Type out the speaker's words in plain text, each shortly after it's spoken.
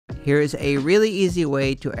Here is a really easy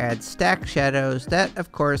way to add stacked shadows that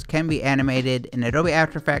of course can be animated in Adobe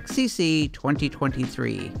After Effects CC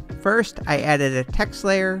 2023. First, I added a text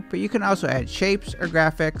layer, but you can also add shapes or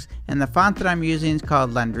graphics, and the font that I'm using is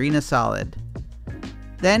called Landrina Solid.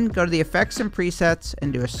 Then go to the effects and presets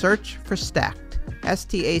and do a search for stacked,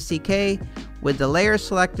 S-T-A-C-K. With the layer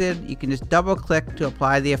selected, you can just double click to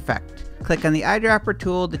apply the effect. Click on the eyedropper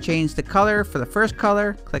tool to change the color for the first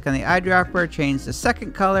color. Click on the eyedropper, change the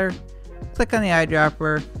second color. Click on the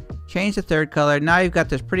eyedropper, change the third color. Now you've got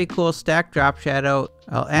this pretty cool stacked drop shadow.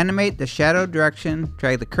 I'll animate the shadow direction,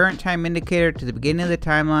 drag the current time indicator to the beginning of the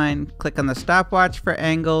timeline, click on the stopwatch for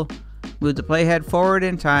angle, move the playhead forward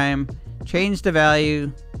in time, change the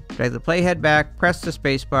value, drag the playhead back, press the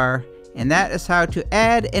spacebar, and that is how to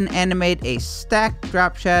add and animate a stacked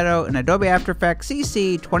drop shadow in Adobe After Effects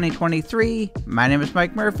CC 2023. My name is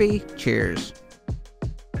Mike Murphy. Cheers.